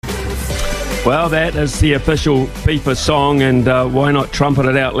Well, that is the official FIFA song, and why not trumpet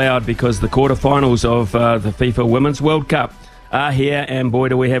it out loud, because the quarterfinals of the FIFA Women's World Cup are here, and boy,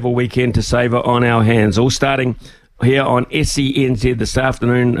 do we have a weekend to savour on our hands. All starting here on SENZ this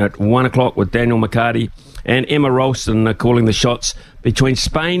afternoon at 1 o'clock with Daniel McCarty and Emma Ralston calling the shots between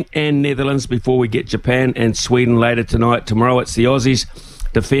Spain and Netherlands before we get Japan and Sweden later tonight. Tomorrow it's the Aussies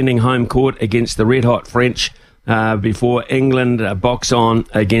defending home court against the red-hot French before England box on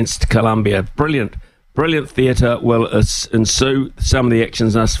against Colombia. Brilliant theatre will ensue. Some of the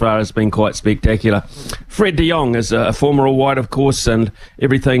actions thus far has been quite spectacular. Fred de Jong is a former All-White, of course, and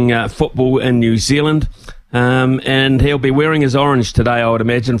everything football in New Zealand. And he'll be wearing his orange today, I would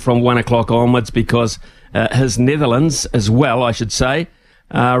imagine, from 1 o'clock onwards, because his Netherlands, as well, I should say,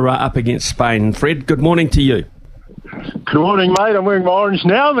 are up against Spain. Fred, good morning to you. Good morning, mate. I'm wearing my orange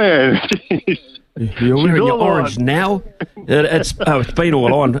now, man. You're wearing your orange now? It's been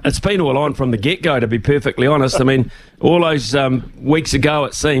all on. It's been all on from the get-go, to be perfectly honest. I mean, all those weeks ago,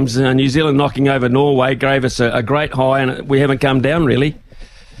 it seems, New Zealand knocking over Norway gave us a great high, and we haven't come down, really.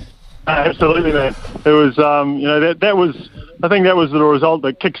 Absolutely, man. It was, that was. I think that was the result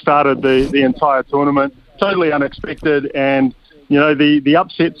that kick-started the entire tournament. Totally unexpected, and the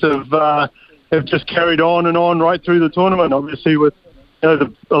upsets have just carried on and on right through the tournament. Obviously, with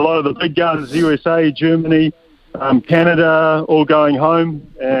a lot of the big guns, USA, Germany, Canada, all going home,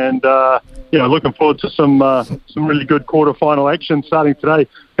 and looking forward to some really good quarterfinal action starting today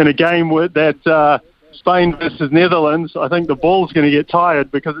in a game with that Spain versus Netherlands. I think the ball's going to get tired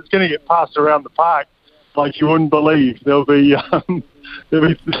because it's going to get passed around the park like you wouldn't believe. There'll be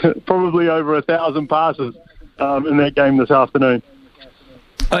probably over 1,000 passes in that game this afternoon.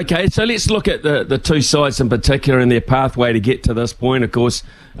 Okay, so let's look at the two sides in particular and their pathway to get to this point. Of course,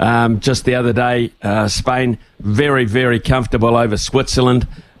 just the other day, Spain very, very comfortable over Switzerland.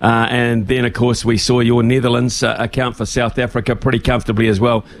 And then, of course, we saw your Netherlands account for South Africa pretty comfortably as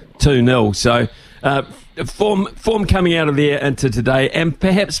well, 2-0. So form coming out of there into today, and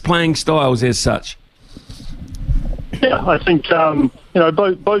perhaps playing styles as such. Yeah, I think,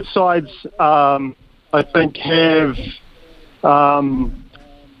 both sides, I think, have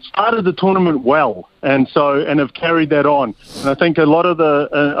started the tournament well, and have carried that on. And I think a lot of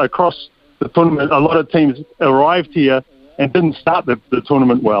across the tournament, a lot of teams arrived here and didn't start the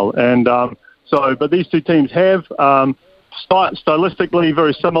tournament well. And but these two teams have stylistically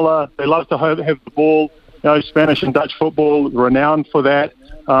very similar. They love to have the ball. Spanish and Dutch football renowned for that.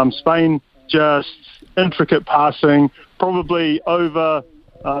 Spain just intricate passing, probably over.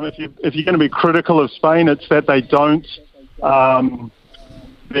 If you're going to be critical of Spain, it's that they don't.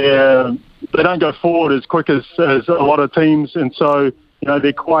 They don't go forward as quick as a lot of teams, and so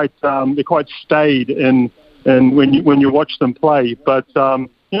they're quite staid in when you watch them play. But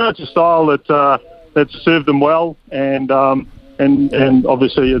it's a style that's served them well, and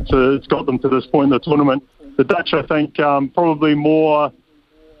obviously it's got them to this point in the tournament. The Dutch, I think, probably more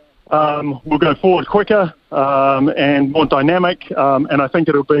will go forward quicker and more dynamic, and I think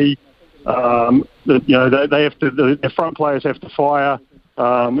it'll be they have to, their front players have to fire.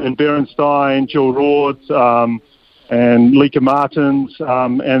 And Berenstein, Jill Rords, and Lieke Martens,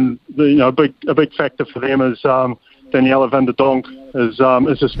 and a big factor for them is Daniela van der Donk is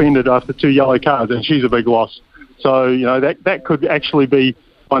suspended after 2 yellow cards, and she's a big loss. So that could actually be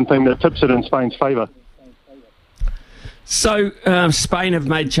one thing that tips it in Spain's favour. So Spain have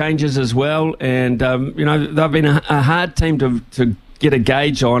made changes as well, and they've been a hard team to get a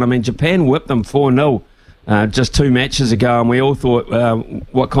gauge on. I mean, Japan whipped them 4-0. Just 2 matches ago, and we all thought,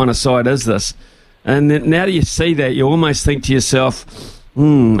 what kind of side is this? And then, now that you see that, you almost think to yourself,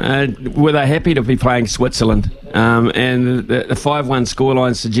 were they happy to be playing Switzerland? And the 5-1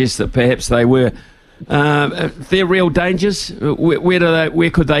 scoreline suggests that perhaps they were. They're real dangers. Where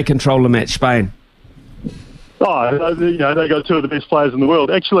could they control the match, Spain? Oh, they got 2 of the best players in the world.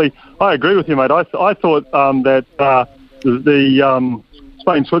 Actually, I agree with you, mate. I thought that the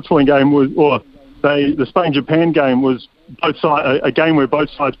Spain-Switzerland game was, the Spain-Japan game was a game where both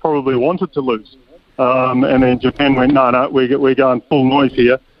sides probably wanted to lose. And then Japan went, no, we're going full noise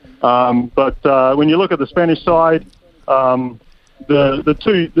here. But when you look at the Spanish side, the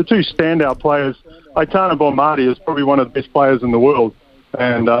two standout players, Aitana Bonmati is probably one of the best players in the world,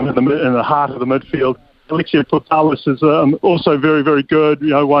 and in the heart of the midfield. Alexia Portales is also very, very good.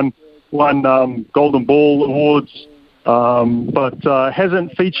 Won Golden Ball awards. But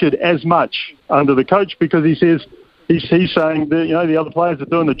hasn't featured as much under the coach because he says he's saying that the other players are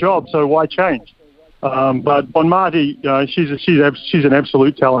doing the job, so why change? But Bonmati, she's an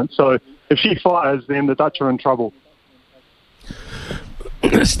absolute talent. So if she fires, then the Dutch are in trouble.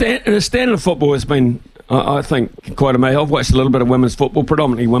 The standard of football has been, I think, quite amazing. I've watched a little bit of women's football,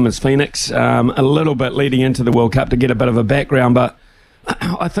 predominantly women's Phoenix, a little bit leading into the World Cup to get a bit of a background. But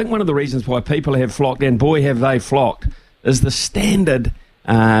I think one of the reasons why people have flocked, and boy have they flocked, is the standard.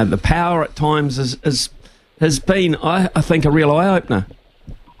 The power at times has been, I think, a real eye-opener.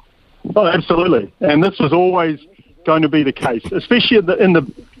 Oh, absolutely. And this is always going to be the case, especially in the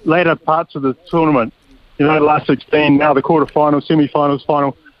later parts of the tournament. You know, last 16, now the quarterfinals, semi-finals,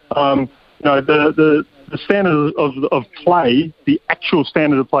 final. The standard of play, the actual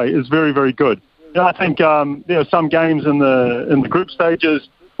standard of play, is very, very good. You know, I think there are some games in the group stages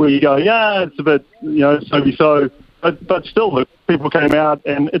where you go, yeah, it's a bit, so-be-so, but still, the people came out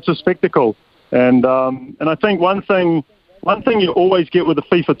and it's a spectacle. And I think one thing you always get with the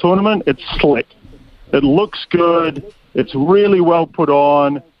FIFA tournament, it's slick. It looks good. It's really well put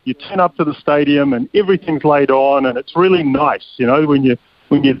on. You turn up to the stadium and everything's laid on, and it's really nice, you know, when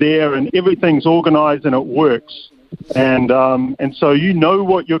you're there and everything's organised and it works. And so you know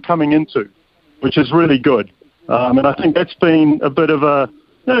what you're coming into, which is really good. And I think that's been a bit of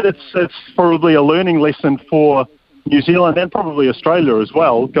it's probably a learning lesson for New Zealand and probably Australia as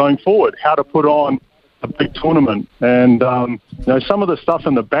well going forward, how to put on a big tournament. And, some of the stuff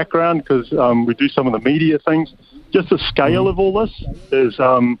in the background, because we do some of the media things, just the scale of all this is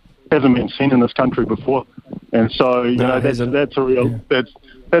hasn't been seen in this country before. And so, that's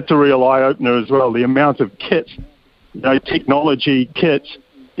a real eye-opener as well. The amount of kit, technology, kits,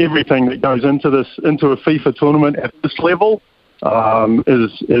 everything that goes into a FIFA tournament at this level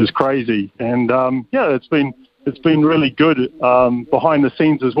is crazy. And, it's been really good behind the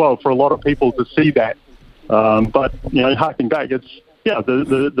scenes as well for a lot of people to see that. But harking back,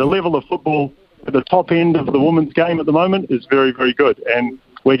 the level of football at the top end of the women's game at the moment is very, very good, and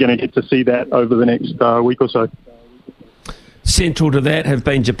we're going to get to see that over the next week or so. Central to that have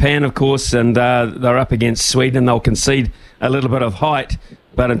been Japan, of course, and they're up against Sweden. They'll concede a little bit of height,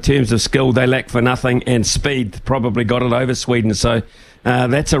 but in terms of skill, they lack for nothing, and speed probably got it over Sweden. So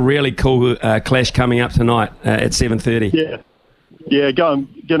that's a really cool clash coming up tonight at 7:30. Yeah, going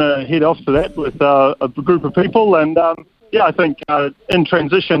to head off to that with a grouug of people, and I think in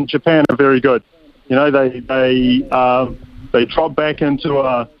transition, Japan are very good. They drop back into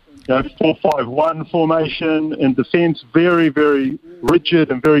a 4-5-1 formation in defence, very, very rigid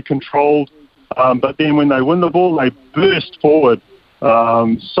and very controlled. But then when they win the ball, they burst forward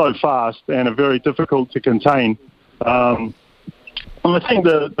so fast and are very difficult to contain. And I think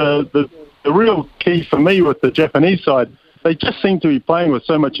the real key for me with the Japanese side, they just seem to be playing with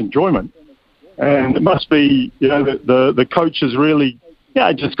so much enjoyment. And it must be, the coach has really,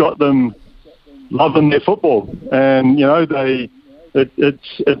 just got them loving their football. And,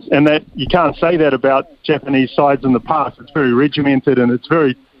 it's and that you can't say that about Japanese sides in the past. It's very regimented and it's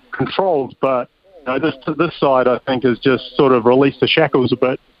very controlled. But this side, I think, has just sort of released the shackles a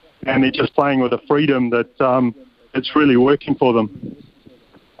bit, and they're just playing with a freedom that it's really working for them.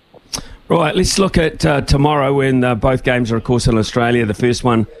 Right, let's look at tomorrow when both games are, of course, in Australia. The first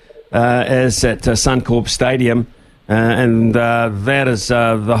one is at Suncorp Stadium, and that is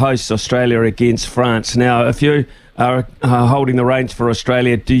the hosts, Australia against France. Now, if you are holding the reins for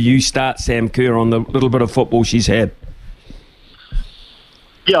Australia, do you start Sam Kerr on the little bit of football she's had?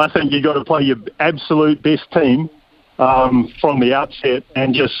 Yeah, I think you've got to play your absolute best team from the outset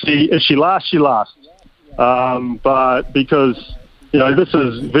and just see, if she lasts, she lasts. But because, this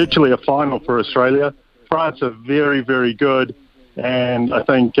is virtually a final for Australia. France are very, very good. And I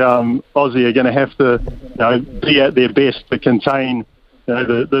think Aussie are going to have to be at their best to contain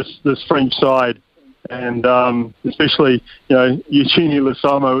this French side. And especially, Eugenie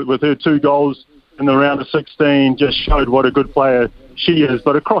Lasama with her 2 goals in the round of 16 just showed what a good player she is.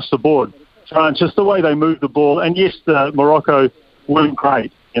 But across the board, France, just the way they move the ball. And yes, Morocco weren't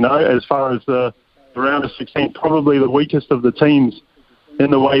great, as far as the round of 16, probably the weakest of the teams in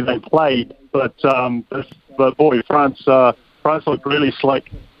the way they played. But boy, France looked really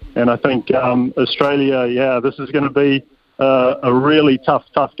slick. And I think Australia, this is going to be a really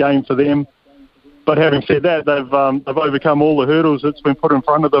tough game for them. But having said that, they've overcome all the hurdles that's been put in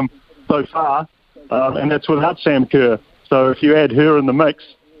front of them so far, and that's without Sam Kerr. So if you add her in the mix,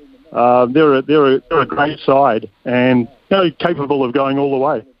 they're a great side and capable of going all the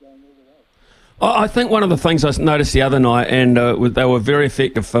way. I think one of the things I noticed the other night, and they were very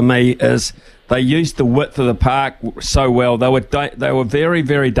effective for me, is they used the width of the park so well. They were very,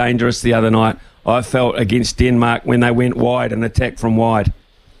 very dangerous the other night, I felt, against Denmark when they went wide and attacked from wide.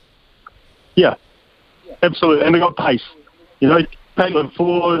 Yeah, absolutely. And they got pace. Caitlin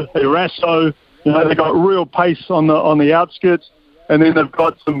Ford, Erasso, they got real pace on the outskirts. and then they've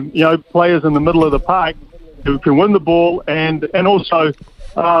got some, players in the middle of the park who can win the ball and also,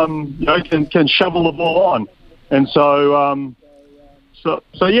 can shovel the ball on. And so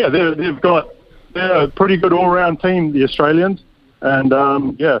yeah, they're a pretty good all-round team, the Australians, and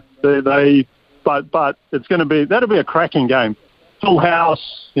but that'll be a cracking game, full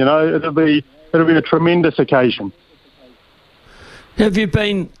house. It'll be a tremendous occasion. Have you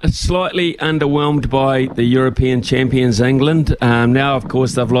been slightly underwhelmed by the European champions, England? Now, of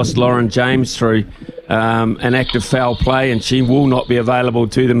course, they've lost Lauren James through an act of foul play, and she will not be available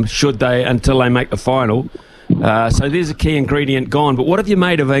to them until they make the final. So there's a key ingredient gone. But what have you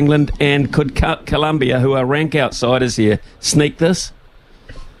made of England, and could Colombia, who are rank outsiders here, sneak this?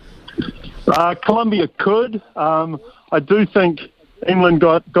 Colombia could. I do think England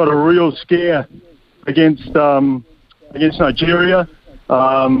got a real scare against Nigeria.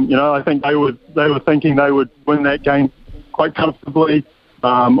 I think they were thinking they would win that game quite comfortably.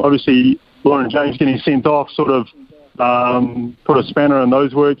 Obviously, Lauren James getting sent off sort of put a spanner in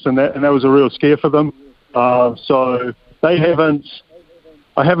those works, and that was a real scare for them. So they haven't.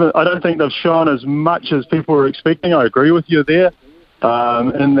 I don't think they've shown as much as people were expecting. I agree with you there.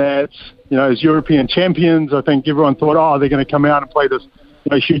 And that, as European champions, I think everyone thought, they're going to come out and play this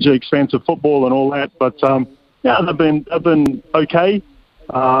hugely expensive football and all that. But they've been okay.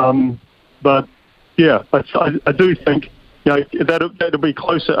 But yeah, I do think that'll be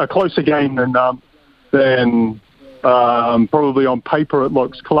a closer game than probably on paper it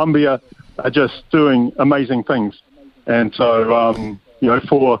looks. Colombia are just doing amazing things, and so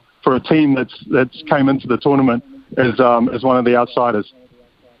for a team that's came into the tournament as one of the outsiders.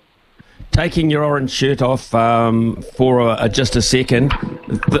 Taking your orange shirt off for just a second,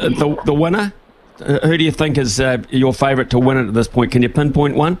 the winner. Who do you think is your favourite to win it at this point? Can you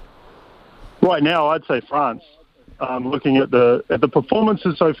pinpoint one? Right now, I'd say France. Looking at the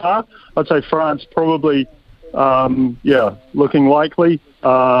performances so far, I'd say France probably, looking likely.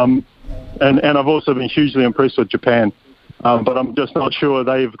 And I've also been hugely impressed with Japan, but I'm just not sure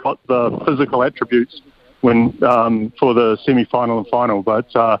they've got the physical attributes for the semi-final and final.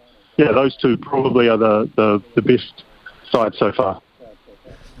 But those two probably are the best side so far.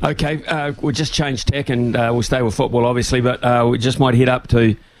 Okay, we'll just change tack and we'll stay with football, obviously, but we just might head up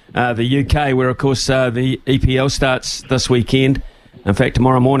to the UK, where, of course, the EPL starts this weekend. In fact,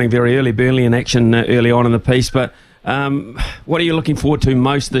 tomorrow morning, very early, Burnley in action early on in the piece. But what are you looking forward to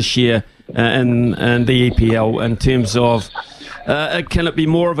most this year in the EPL in terms of, can it be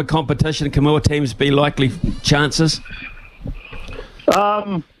more of a competition? Can more teams be likely chances?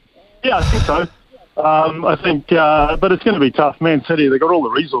 Yeah, I think so. I think, but it's going to be tough. Man City, they've got all the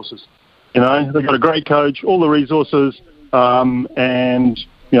resources. They've got a great coach, all the resources, and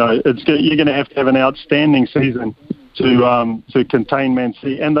you're going to have an outstanding season to contain Man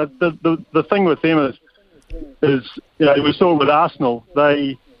City. And the thing with them is we saw with Arsenal,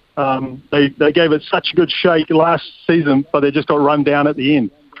 they gave it such a good shake last season, but they just got run down at the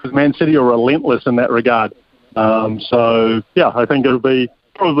end because Man City are relentless in that regard. So I think it'll be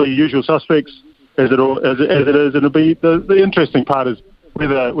probably usual suspects as it is. It'll be the interesting part is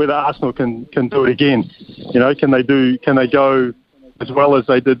whether Arsenal can do it again. Can they go as well as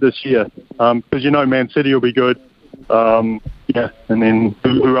they did this year? Because Man City will be good. And then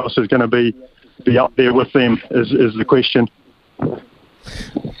who else is going to be up there with them is the question.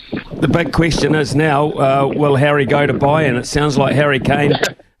 The big question is now, will Harry go to Bayern? It sounds like Harry Kane,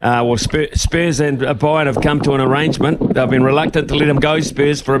 Spurs and Bayern have come to an arrangement. They've been reluctant to let him go,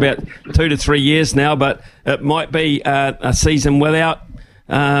 Spurs, for about 2 to 3 years now, but it might be a season without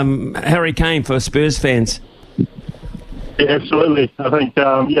Harry Kane for Spurs fans. Yeah, absolutely. I think,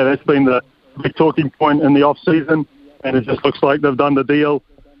 that's been the big talking point in the off-season, and it just looks like they've done the deal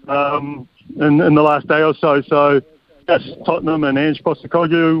in the last day or so. So, yes, Tottenham and Ange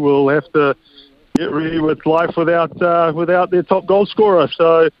Postecoglou will have to get ready with life without their top goal scorer.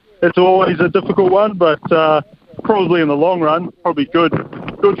 So it's always a difficult one, but probably in the long run, probably good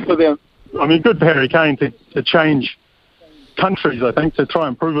for them. I mean, good for Harry Kane to change countries, I think, to try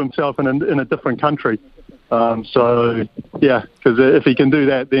and prove himself in a different country. Because if he can do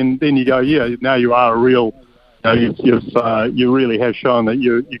that, then you go, now you are a real. You really have shown that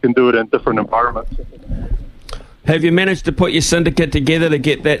you can do it in different environments. Have you managed to put your syndicate together to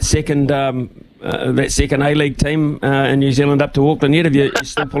get that second A-League team in New Zealand up to Auckland yet? Are you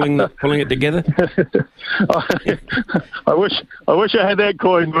still pulling it together? I wish I had that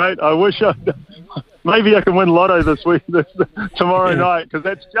coin, mate. Maybe I can win Lotto tomorrow night, because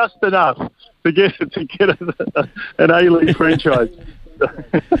that's just enough to get an A-League franchise.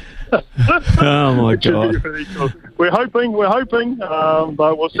 Oh my God! We're hoping,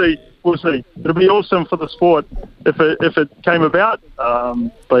 but we'll see. It'll be awesome for the sport if it came about.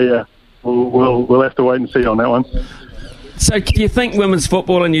 But yeah, we'll have to wait and see on that one. So, do you think women's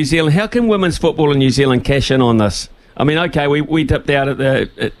football in New Zealand? How can women's football in New Zealand cash in on this? I mean, okay, we dipped out at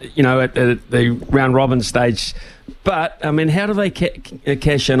the round robin stage, but I mean, how do they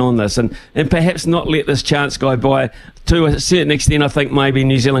cash in on this, and perhaps not let this chance go by? To a certain extent, I think maybe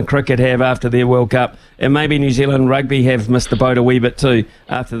New Zealand cricket have after their World Cup, and maybe New Zealand rugby have missed the boat a wee bit too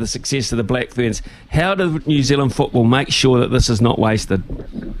after the success of the Black Ferns. How does New Zealand football make sure that this is not wasted?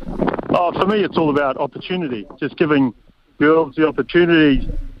 Oh, for me, it's all about opportunity. Just giving girls the opportunity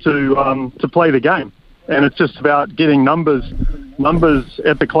to play the game. And it's just about getting numbers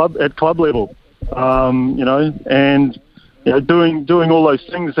at club level, and doing all those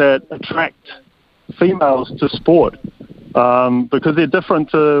things that attract females to sport, because they're different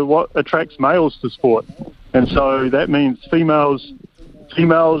to what attracts males to sport, and so that means females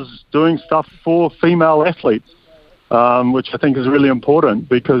doing stuff for female athletes, which I think is really important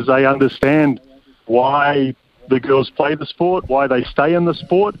because they understand why the girls play the sport, why they stay in the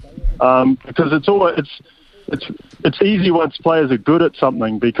sport, because it's easy once players are good at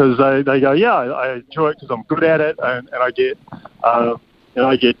something because they go, yeah, I enjoy it because I'm good at it, and I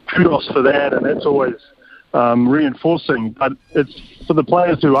get kudos for that, and that's always reinforcing. But it's for the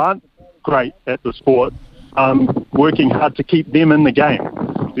players who aren't great at the sport, working hard to keep them in the game,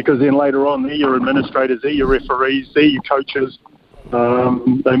 because then later on they're your administrators, they're your referees, they're your coaches.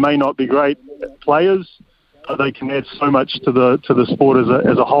 They may not be great players, but they can add so much to the sport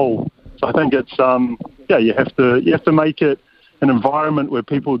as a whole. So I think it's you have to make it an environment where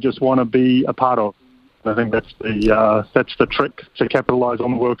people just want to be a part of. And I think that's the trick to capitalise on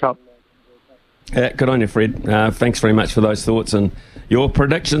the World Cup. Good on you, Fred. Thanks very much for those thoughts and your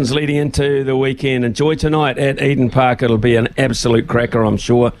predictions leading into the weekend. Enjoy tonight at Eden Park. It'll be an absolute cracker, I'm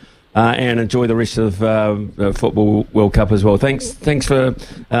sure. And enjoy the rest of the Football World Cup as well. Thanks for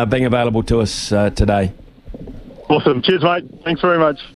being available to us today. Awesome. Cheers, mate. Thanks very much.